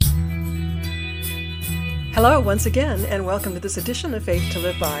Hello once again, and welcome to this edition of Faith to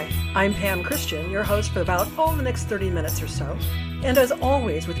Live By. I'm Pam Christian, your host for about the next 30 minutes or so. And as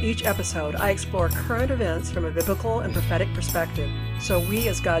always, with each episode, I explore current events from a biblical and prophetic perspective, so we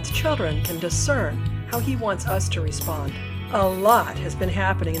as God's children can discern how He wants us to respond. A lot has been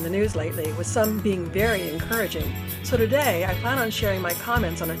happening in the news lately, with some being very encouraging. So today, I plan on sharing my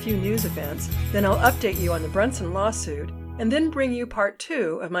comments on a few news events, then I'll update you on the Brunson lawsuit, and then bring you part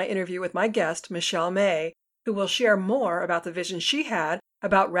 2 of my interview with my guest, Michelle May, who will share more about the vision she had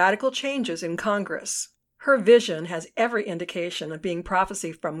about radical changes in Congress. Her vision has every indication of being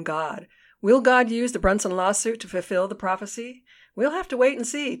prophecy from God. Will God use the Brunson lawsuit to fulfill the prophecy? We'll have to wait and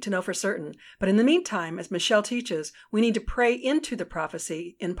see to know for certain. But in the meantime, as Michelle teaches, we need to pray into the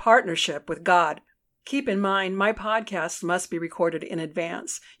prophecy in partnership with God. Keep in mind, my podcasts must be recorded in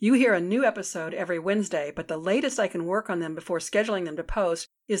advance. You hear a new episode every Wednesday, but the latest I can work on them before scheduling them to post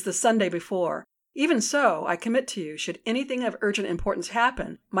is the Sunday before. Even so, I commit to you, should anything of urgent importance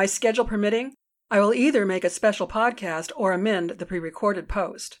happen, my schedule permitting, I will either make a special podcast or amend the pre-recorded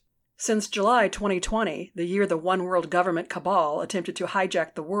post. Since July 2020, the year the one world government cabal attempted to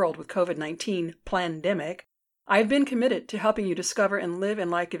hijack the world with COVID-19 plandemic, I have been committed to helping you discover and live in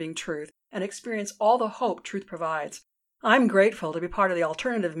life-giving truth and experience all the hope truth provides. I'm grateful to be part of the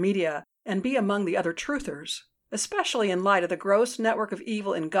alternative media and be among the other truthers, especially in light of the gross network of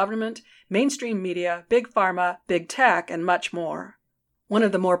evil in government, mainstream media, big pharma, big tech, and much more. One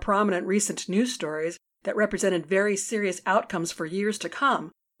of the more prominent recent news stories that represented very serious outcomes for years to come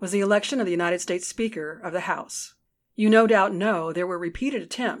was the election of the United States Speaker of the House. You no doubt know there were repeated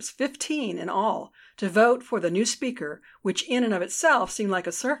attempts, 15 in all, to vote for the new Speaker, which in and of itself seemed like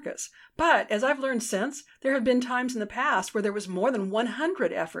a circus. But, as I've learned since, there have been times in the past where there was more than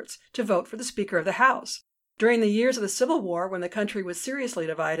 100 efforts to vote for the Speaker of the House. During the years of the Civil War, when the country was seriously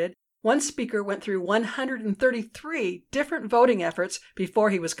divided, one speaker went through 133 different voting efforts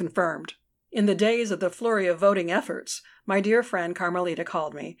before he was confirmed. In the days of the flurry of voting efforts, my dear friend Carmelita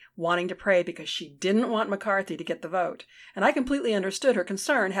called me, wanting to pray because she didn't want McCarthy to get the vote. And I completely understood her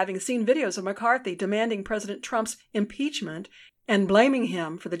concern, having seen videos of McCarthy demanding President Trump's impeachment and blaming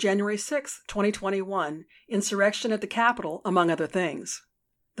him for the January 6, 2021 insurrection at the Capitol, among other things.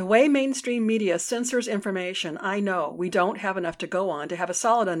 The way mainstream media censors information, I know we don't have enough to go on to have a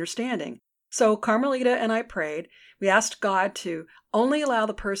solid understanding. So Carmelita and I prayed. We asked God to only allow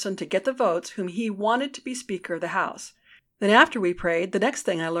the person to get the votes whom He wanted to be Speaker of the House. Then after we prayed, the next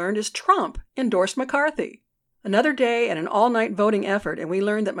thing I learned is Trump endorsed McCarthy. Another day and an all-night voting effort, and we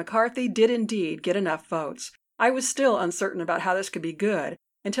learned that McCarthy did indeed get enough votes. I was still uncertain about how this could be good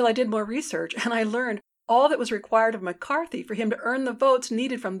until I did more research, and I learned all that was required of McCarthy for him to earn the votes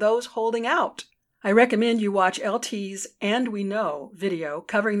needed from those holding out. I recommend you watch LT's And We Know video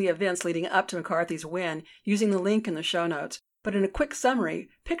covering the events leading up to McCarthy's win using the link in the show notes. But in a quick summary,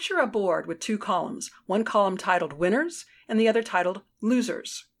 picture a board with 2 columns, one column titled Winners and the other titled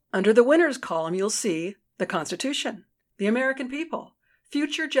Losers. Under the Winners column, you'll see the Constitution, the American people,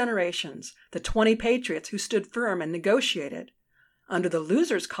 future generations, the 20 patriots who stood firm and negotiated. Under the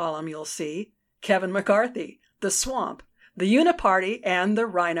Losers column, you'll see Kevin McCarthy, the Swamp, the Uniparty, and the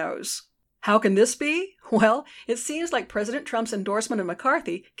Rhinos. How can this be? Well, it seems like President Trump's endorsement of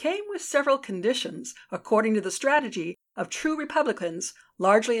McCarthy came with several conditions, according to the strategy of true Republicans,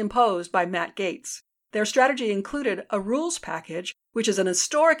 largely imposed by Matt Gaetz. Their strategy included a rules package, which is an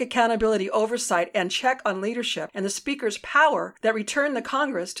historic accountability oversight and check on leadership and the Speaker's power that returned the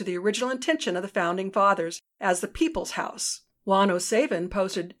Congress to the original intention of the Founding Fathers as the People's House. Juan O'Savin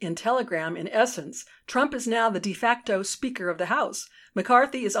posted in Telegram, in essence, Trump is now the de facto Speaker of the House.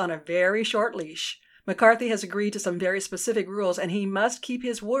 McCarthy is on a very short leash. McCarthy has agreed to some very specific rules, and he must keep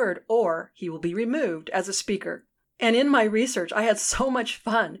his word or he will be removed as a Speaker. And in my research, I had so much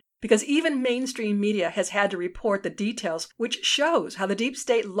fun because even mainstream media has had to report the details, which shows how the deep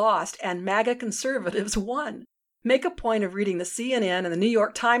state lost and MAGA conservatives won. Make a point of reading the CNN and the New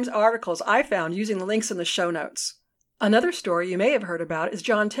York Times articles I found using the links in the show notes. Another story you may have heard about is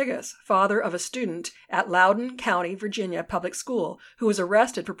John Tigas, father of a student at Loudoun County, Virginia Public School, who was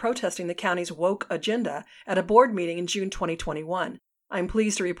arrested for protesting the county's woke agenda at a board meeting in June 2021. I'm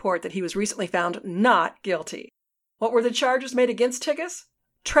pleased to report that he was recently found not guilty. What were the charges made against Tigas?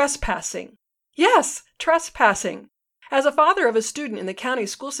 Trespassing. Yes, trespassing. As a father of a student in the county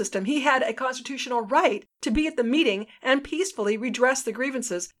school system, he had a constitutional right to be at the meeting and peacefully redress the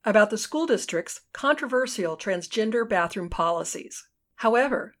grievances about the school district's controversial transgender bathroom policies.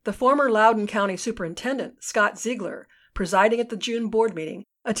 However, the former Loudoun County Superintendent, Scott Ziegler, presiding at the June board meeting,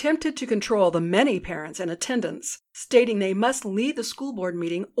 attempted to control the many parents in attendance, stating they must leave the school board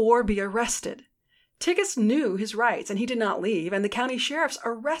meeting or be arrested. Tiggis knew his rights and he did not leave, and the county sheriffs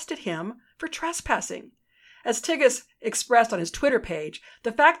arrested him for trespassing. As Tiggis expressed on his Twitter page,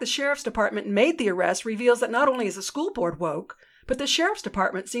 the fact the sheriff's department made the arrest reveals that not only is the school board woke, but the sheriff's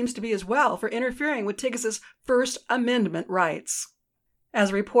department seems to be as well for interfering with Tiggis's First Amendment rights.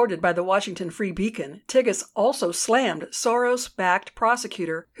 As reported by the Washington Free Beacon, Tiggis also slammed Soros-backed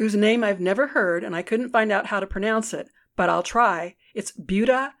prosecutor, whose name I've never heard and I couldn't find out how to pronounce it, but I'll try. It's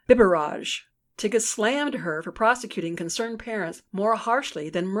Buddha Biberaj. Tiggis slammed her for prosecuting concerned parents more harshly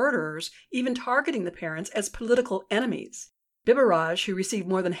than murderers, even targeting the parents as political enemies. Biberaj, who received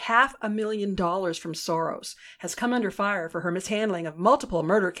more than $500,000 from Soros, has come under fire for her mishandling of multiple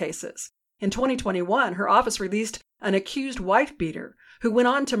murder cases. In 2021, her office released an accused wife-beater who went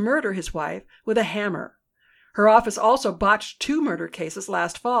on to murder his wife with a hammer. Her office also botched 2 murder cases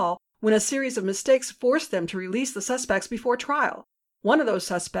last fall when a series of mistakes forced them to release the suspects before trial. One of those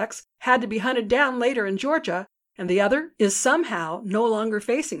suspects had to be hunted down later in Georgia, and the other is somehow no longer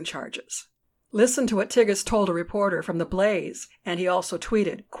facing charges. Listen to what Tiggis told a reporter from The Blaze, and he also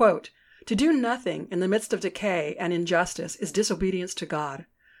tweeted, quote, "To do nothing in the midst of decay and injustice is disobedience to God.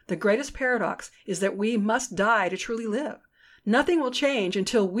 The greatest paradox is that we must die to truly live. Nothing will change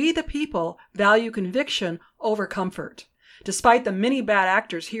until we, the people, value conviction over comfort. Despite the many bad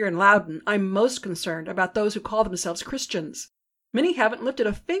actors here in Loudoun, I'm most concerned about those who call themselves Christians. Many haven't lifted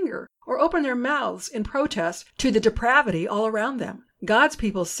a finger or opened their mouths in protest to the depravity all around them. God's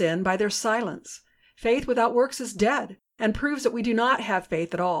people sin by their silence. Faith without works is dead and proves that we do not have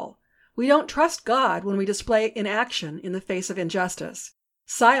faith at all. We don't trust God when we display inaction in the face of injustice.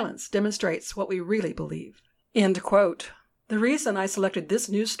 Silence demonstrates what we really believe." End quote. The reason I selected this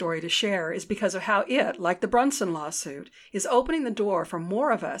news story to share is because of how it, like the Brunson lawsuit, is opening the door for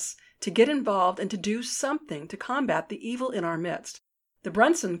more of us to get involved and to do something to combat the evil in our midst. The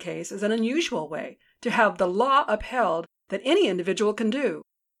Brunson case is an unusual way to have the law upheld that any individual can do.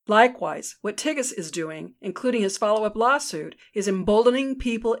 Likewise, what Tiggis is doing, including his follow-up lawsuit, is emboldening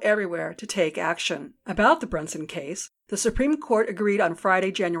people everywhere to take action. About the Brunson case, the Supreme Court agreed on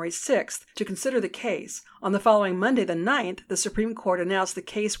Friday, January 6th, to consider the case. On the following Monday, the 9th, the Supreme Court announced the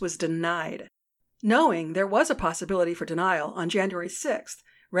case was denied. Knowing there was a possibility for denial, on January 6th,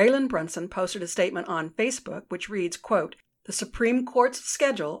 Raylan Brunson posted a statement on Facebook which reads, quote, "The Supreme Court's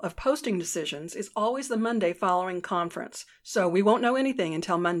schedule of posting decisions is always the Monday following conference, so we won't know anything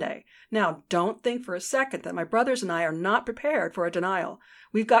until Monday. Now, don't think for a second that my brothers and I are not prepared for a denial.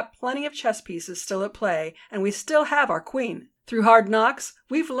 We've got plenty of chess pieces still at play, and we still have our queen. Through hard knocks,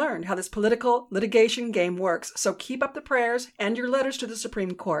 we've learned how this political litigation game works, so keep up the prayers and your letters to the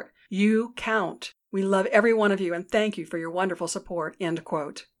Supreme Court. You count. We love every one of you and thank you for your wonderful support." End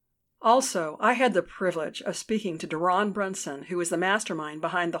quote. Also, I had the privilege of speaking to Deron Brunson, who is the mastermind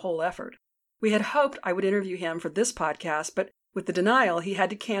behind the whole effort. We had hoped I would interview him for this podcast, but with the denial, he had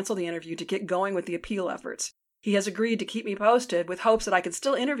to cancel the interview to get going with the appeal efforts. He has agreed to keep me posted with hopes that I could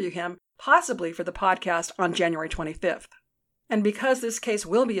still interview him, possibly for the podcast on January 25th. And because this case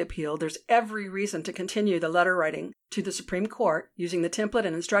will be appealed, there's every reason to continue the letter writing to the Supreme Court using the template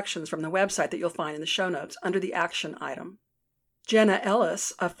and instructions from the website that you'll find in the show notes under the action item. Jenna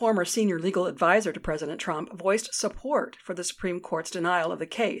Ellis, a former senior legal advisor to President Trump, voiced support for the Supreme Court's denial of the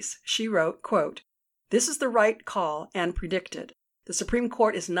case. She wrote, quote, "This is the right call and predicted. The Supreme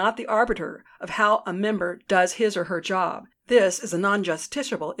Court is not the arbiter of how a member does his or her job. This is a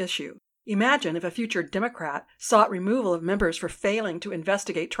non-justiciable issue. Imagine if a future Democrat sought removal of members for failing to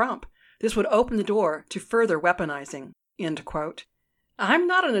investigate Trump. This would open the door to further weaponizing." End quote. I'm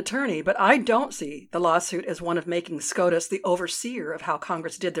not an attorney, but I don't see the lawsuit as one of making SCOTUS the overseer of how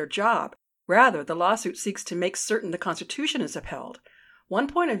Congress did their job. Rather, the lawsuit seeks to make certain the Constitution is upheld. One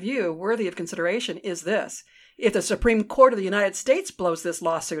point of view worthy of consideration is this. If the Supreme Court of the United States blows this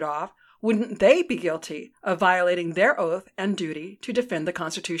lawsuit off, wouldn't they be guilty of violating their oath and duty to defend the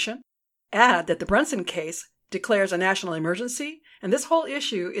Constitution? Add that the Brunson case declares a national emergency, and this whole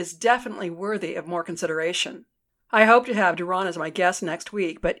issue is definitely worthy of more consideration. I hope to have Deron as my guest next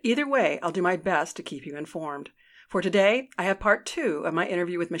week, but either way, I'll do my best to keep you informed. For today, I have part 2 of my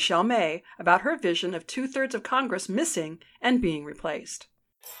interview with Michelle May about her vision of 2/3 of Congress missing and being replaced.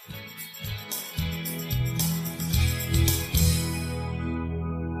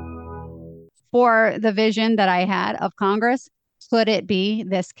 For the vision that I had of Congress, could it be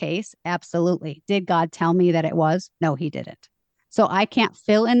this case? Absolutely. Did God tell me that it was? No, he didn't. So I can't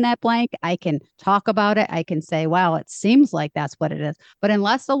fill in that blank. I can talk about it. I can say, wow, it seems like that's what it is. But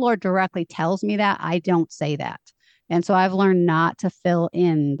unless the Lord directly tells me that, I don't say that. And so I've learned not to fill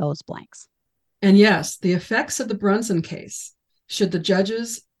in those blanks. And yes, the effects of the Brunson case, should the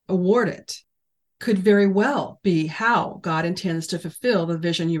judges award it, could very well be how God intends to fulfill the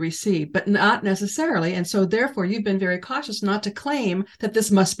vision you receive, but not necessarily. And so therefore, you've been very cautious not to claim that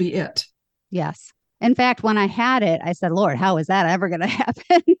this must be it. Yes. In fact, when I had it, I said, Lord, how is that ever going to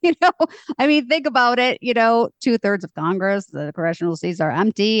happen? I mean, think about it, 2/3 of Congress, the congressional seats are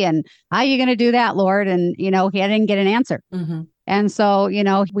empty. And how are you going to do that, Lord? And, he didn't get an answer. Mm-hmm. And so,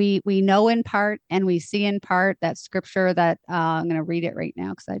 we know in part and we see in part. That scripture that I'm going to read it right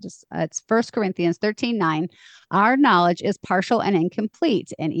now because it's 1 Corinthians 13:9. Our knowledge is partial and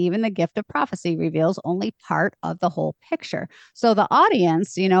incomplete, and even the gift of prophecy reveals only part of the whole picture. So the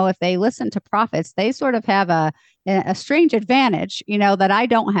audience, if they listen to prophets, they sort of have a strange advantage, that I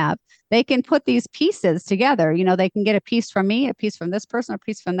don't have. They can put these pieces together. They can get a piece from me, a piece from this person, a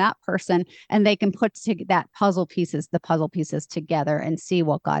piece from that person, and they can put the puzzle pieces together and see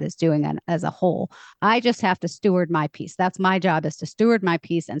what God is doing as a whole. I just have to steward my piece. That's my job, is to steward my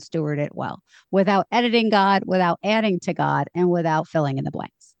piece and steward it well, without editing God, without adding to God, and without filling in the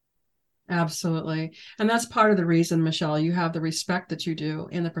blanks. Absolutely. And that's part of the reason, Michelle, you have the respect that you do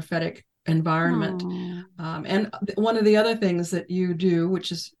in the prophetic environment. And one of the other things that you do,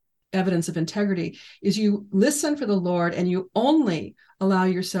 which is evidence of integrity, is you listen for the Lord, and you only allow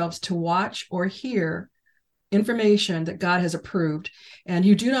yourselves to watch or hear information that God has approved. And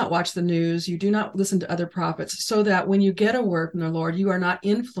you do not watch the news. You do not listen to other prophets, so that when you get a word from the Lord, you are not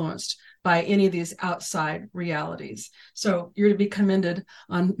influenced by any of these outside realities. So you're to be commended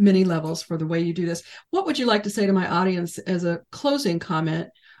on many levels for the way you do this. What would you like to say to my audience as a closing comment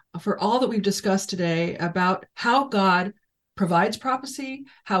for all that we've discussed today about how God provides prophecy,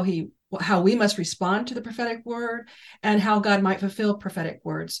 how we must respond to the prophetic word, and how God might fulfill prophetic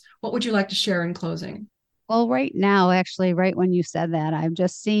words? What would you like to share in closing? Well, right now, actually, right when you said that, I'm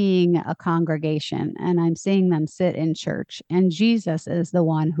just seeing a congregation, and I'm seeing them sit in church, and Jesus is the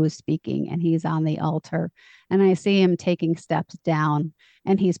one who's speaking, and he's on the altar, and I see him taking steps down,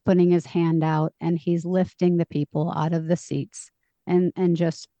 and he's putting his hand out, and he's lifting the people out of the seats, and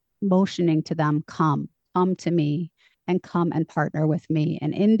just motioning to them, come to me, and come and partner with me.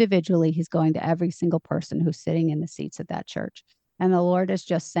 And individually, he's going to every single person who's sitting in the seats at that church. And the Lord is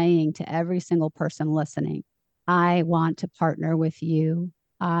just saying to every single person listening, I want to partner with you.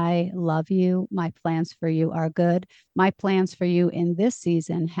 I love you. My plans for you are good. My plans for you in this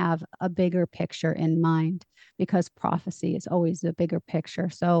season have a bigger picture in mind, because prophecy is always a bigger picture.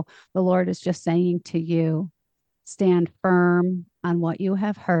 So the Lord is just saying to you, stand firm on what you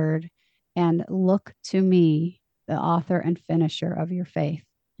have heard and look to me, the author and finisher of your faith.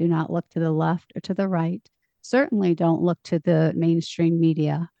 Do not look to the left or to the right. Certainly don't look to the mainstream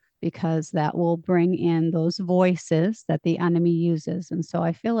media, because that will bring in those voices that the enemy uses. And so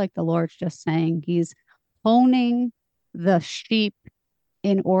I feel like the Lord's just saying he's honing the sheep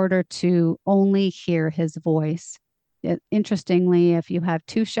in order to only hear his voice. Interestingly, if you have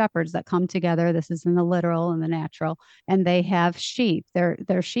two shepherds that come together, this is in the literal and the natural, and they have sheep,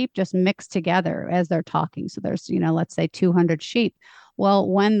 their sheep just mix together as they're talking. So there's, let's say 200 sheep. Well,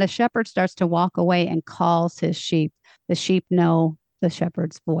 when the shepherd starts to walk away and calls his sheep, the sheep know the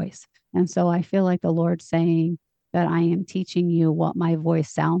shepherd's voice. And so I feel like the Lord's saying that I am teaching you what my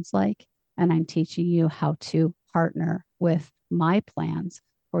voice sounds like, and I'm teaching you how to partner with my plans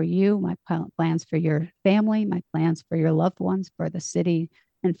for you, my plans for your family, my plans for your loved ones, for the city,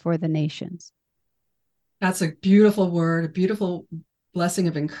 and for the nations. That's a beautiful word, a beautiful blessing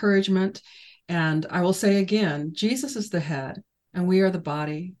of encouragement. And I will say again, Jesus is the head and we are the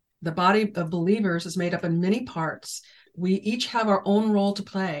body. The body of believers is made up in many parts. We each have our own role to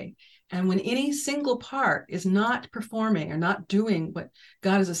play. And when any single part is not performing or not doing what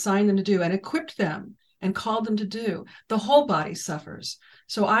God has assigned them to do and equipped them and called them to do, the whole body suffers.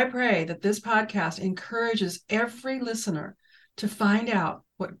 So I pray that this podcast encourages every listener to find out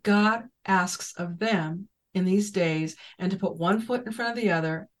what God asks of them in these days and to put one foot in front of the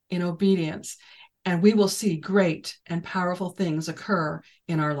other in obedience. And we will see great and powerful things occur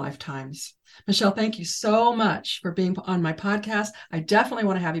in our lifetimes. Michelle, thank you so much for being on my podcast. I definitely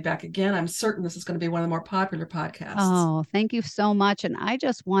want to have you back again. I'm certain this is going to be one of the more popular podcasts. Oh, thank you so much. And I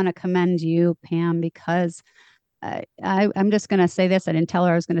just want to commend you, Pam, because I'm just going to say this. I didn't tell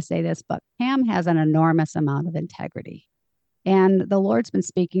her I was going to say this, but Pam has an enormous amount of integrity. And the Lord's been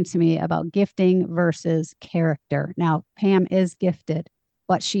speaking to me about gifting versus character. Now, Pam is gifted,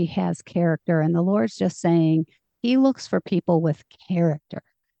 but she has character. And the Lord's just saying he looks for people with character.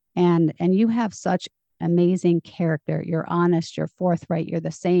 And you have such amazing character. You're honest, you're forthright, you're the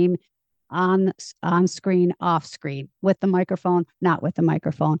same on screen, off screen, with the microphone, not with the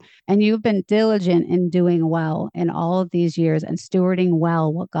microphone. And you've been diligent in doing well in all of these years and stewarding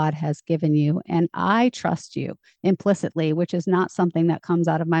well what God has given you. And I trust you implicitly, which is not something that comes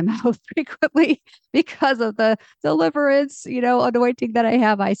out of my mouth frequently because of the deliverance, anointing that I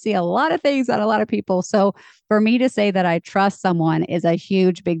have. I see a lot of things on a lot of people. So for me to say that I trust someone is a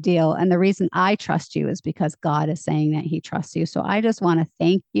huge, big deal. And the reason I trust you is because God is saying that he trusts you. So I just want to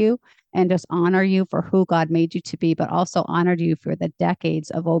thank you and just honor you for who God made you to be, but also honored you for the decades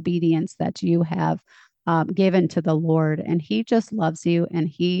of obedience that you have given to the Lord. And he just loves you, and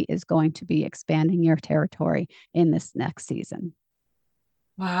he is going to be expanding your territory in this next season.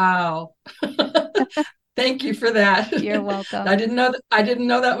 Wow. Thank you for that. You're welcome. I didn't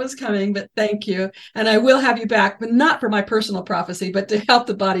know that was coming, but thank you. And I will have you back, but not for my personal prophecy, but to help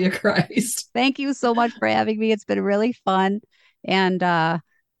the body of Christ. Thank you so much for having me. It's been really fun. And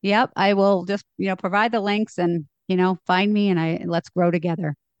yep, I will just, provide the links and, find me and let's grow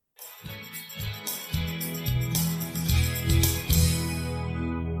together.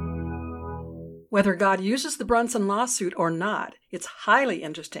 Whether God uses the Brunson lawsuit or not, it's highly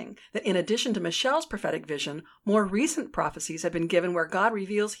interesting that in addition to Michelle's prophetic vision, more recent prophecies have been given where God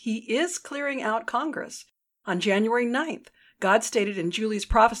reveals he is clearing out Congress. On January 9th, God stated in Julie's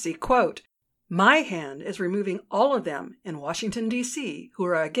prophecy, quote, "My hand is removing all of them in Washington, D.C. who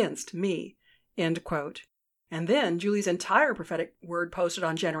are against me," end quote. And then Julie's entire prophetic word posted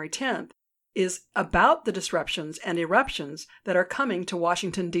on January 10th is about the disruptions and eruptions that are coming to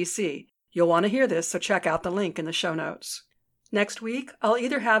Washington, D.C. You'll want to hear this, so check out the link in the show notes. Next week, I'll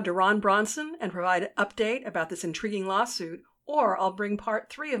either have Deron Bronson and provide an update about this intriguing lawsuit, or I'll bring part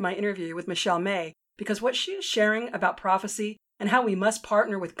 3 of my interview with Michelle May, because what she is sharing about prophecy and how we must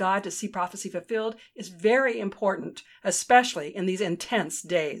partner with God to see prophecy fulfilled is very important, especially in these intense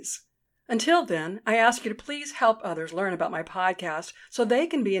days. Until then, I ask you to please help others learn about my podcast so they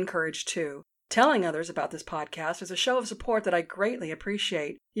can be encouraged too. Telling others about this podcast is a show of support that I greatly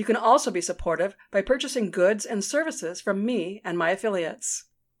appreciate. You can also be supportive by purchasing goods and services from me and my affiliates.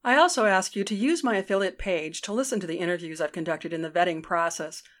 I also ask you to use my affiliate page to listen to the interviews I've conducted in the vetting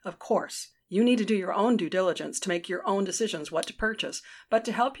process. Of course, you need to do your own due diligence to make your own decisions what to purchase. But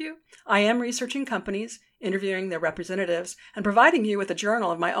to help you, I am researching companies, interviewing their representatives, and providing you with a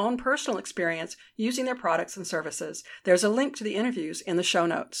journal of my own personal experience using their products and services. There's a link to the interviews in the show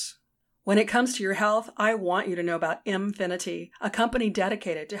notes. When it comes to your health, I want you to know about Mfinity, a company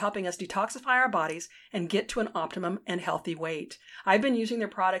dedicated to helping us detoxify our bodies and get to an optimum and healthy weight. I've been using their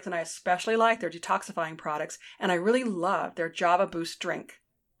products, and I especially like their detoxifying products, and I really love their Java Boost drink.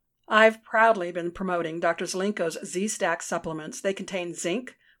 I've proudly been promoting Dr. Zelenko's Z-Stack supplements. They contain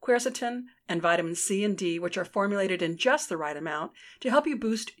zinc, quercetin, and vitamin C and D, which are formulated in just the right amount to help you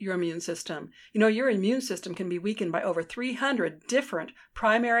boost your immune system. Your immune system can be weakened by over 300 different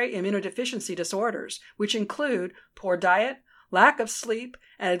primary immunodeficiency disorders, which include poor diet, lack of sleep,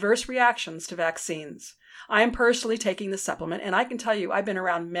 and adverse reactions to vaccines. I am personally taking the supplement, and I can tell you I've been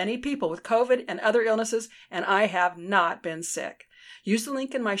around many people with COVID and other illnesses, and I have not been sick. Use the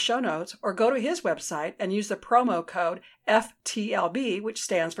link in my show notes or go to his website and use the promo code FTLB, which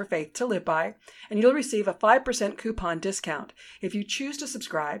stands for Faith to Live By, and you'll receive a 5% coupon discount. If you choose to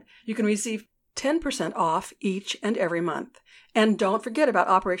subscribe, you can receive 10% off each and every month. And don't forget about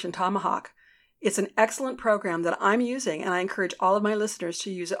Operation Tomahawk. It's an excellent program that I'm using, and I encourage all of my listeners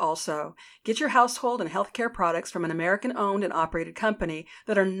to use it also. Get your household and healthcare products from an American-owned and operated company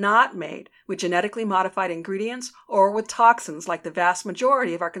that are not made with genetically modified ingredients or with toxins like the vast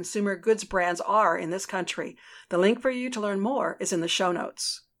majority of our consumer goods brands are in this country. The link for you to learn more is in the show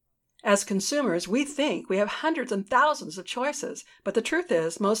notes. As consumers, we think we have hundreds and thousands of choices, but the truth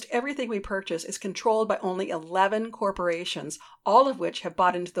is most everything we purchase is controlled by only 11 corporations, all of which have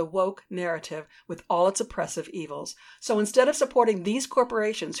bought into the woke narrative with all its oppressive evils. So instead of supporting these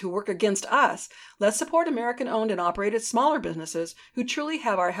corporations who work against us, let's support American-owned and operated smaller businesses who truly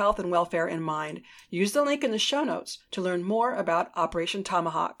have our health and welfare in mind. Use the link in the show notes to learn more about Operation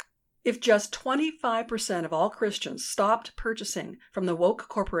Tomahawk. If just 25% of all Christians stopped purchasing from the woke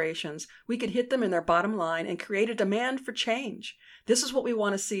corporations, we could hit them in their bottom line and create a demand for change. This is what we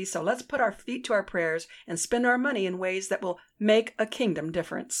want to see, so let's put our feet to our prayers and spend our money in ways that will make a kingdom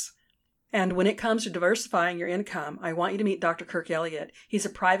difference. And when it comes to diversifying your income, I want you to meet Dr. Kirk Elliott. He's a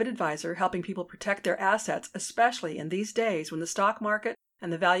private advisor helping people protect their assets, especially in these days when the stock market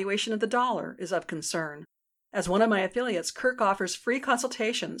and the valuation of the dollar is of concern. As one of my affiliates, Kirk offers free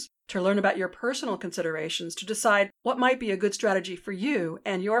consultations to learn about your personal considerations to decide what might be a good strategy for you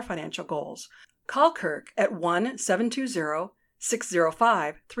and your financial goals. Call Kirk at 1-720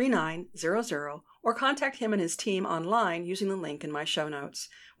 605-3900, or contact him and his team online using the link in my show notes.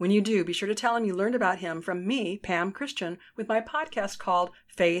 When you do, be sure to tell him you learned about him from me, Pam Christian, with my podcast called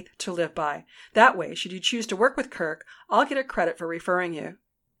Faith to Live By. That way, should you choose to work with Kirk, I'll get a credit for referring you.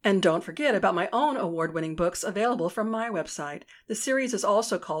 And don't forget about my own award-winning books available from my website. The series is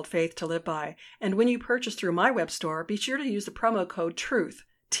also called Faith to Live By, and when you purchase through my web store, be sure to use the promo code TRUTH,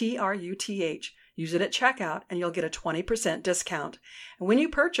 T-R-U-T-H. Use it at checkout and you'll get a 20% discount. And when you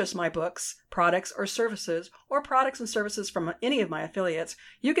purchase my books, products or services, or products and services from any of my affiliates,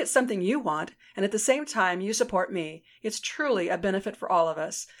 you get something you want, and at the same time you support me. It's truly a benefit for all of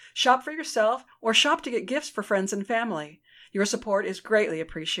us. Shop for yourself or shop to get gifts for friends and family. Your support is greatly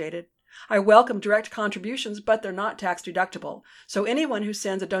appreciated. I welcome direct contributions, but they're not tax deductible. So anyone who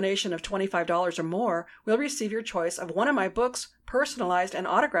sends a donation of $25 or more will receive your choice of one of my books, personalized and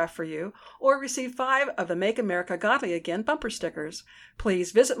autographed for you, or receive 5 of the Make America Godly Again bumper stickers.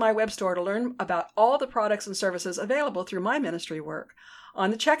 Please visit my web store to learn about all the products and services available through my ministry work.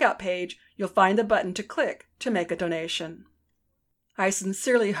 On the checkout page, you'll find the button to click to make a donation. I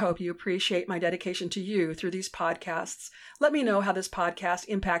sincerely hope you appreciate my dedication to you through these podcasts. Let me know how this podcast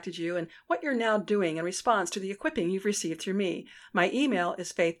impacted you and what you're now doing in response to the equipping you've received through me. My email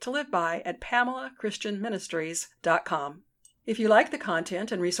is faithtoliveby@PamelaChristianMinistries.com. If you like the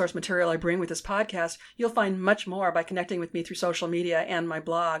content and resource material I bring with this podcast, you'll find much more by connecting with me through social media and my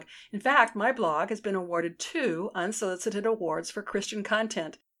blog. In fact, my blog has been awarded 2 unsolicited awards for Christian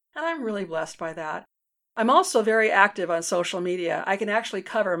content, and I'm really blessed by that. I'm also very active on social media. I can actually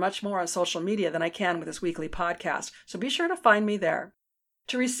cover much more on social media than I can with this weekly podcast, so be sure to find me there.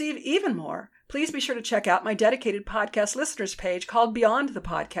 To receive even more, please be sure to check out my dedicated podcast listeners page called Beyond the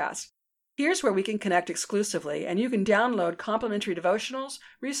Podcast. Here's where we can connect exclusively, and you can download complimentary devotionals,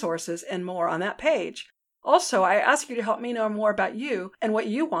 resources, and more on that page. Also, I ask you to help me know more about you and what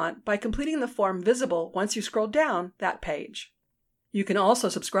you want by completing the form visible once you scroll down that page. You can also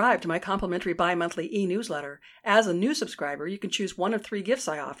subscribe to my complimentary bi-monthly e-newsletter. As a new subscriber, you can choose one of 3 gifts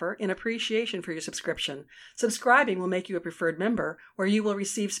I offer in appreciation for your subscription. Subscribing will make you a preferred member, where you will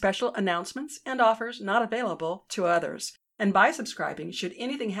receive special announcements and offers not available to others. And by subscribing, should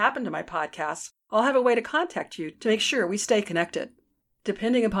anything happen to my podcasts, I'll have a way to contact you to make sure we stay connected.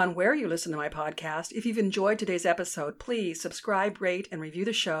 Depending upon where you listen to my podcast, if you've enjoyed today's episode, please subscribe, rate, and review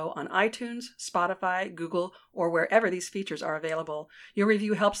the show on iTunes, Spotify, Google, or wherever these features are available. Your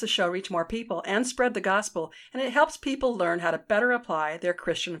review helps the show reach more people and spread the gospel, and it helps people learn how to better apply their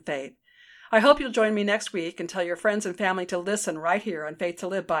Christian faith. I hope you'll join me next week and tell your friends and family to listen right here on Faith to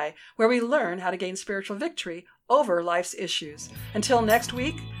Live By, where we learn how to gain spiritual victory over life's issues. Until next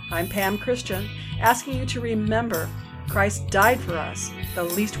week, I'm Pam Christian, asking you to remember Christ died for us. The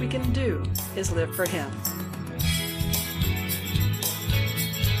least we can do is live for Him.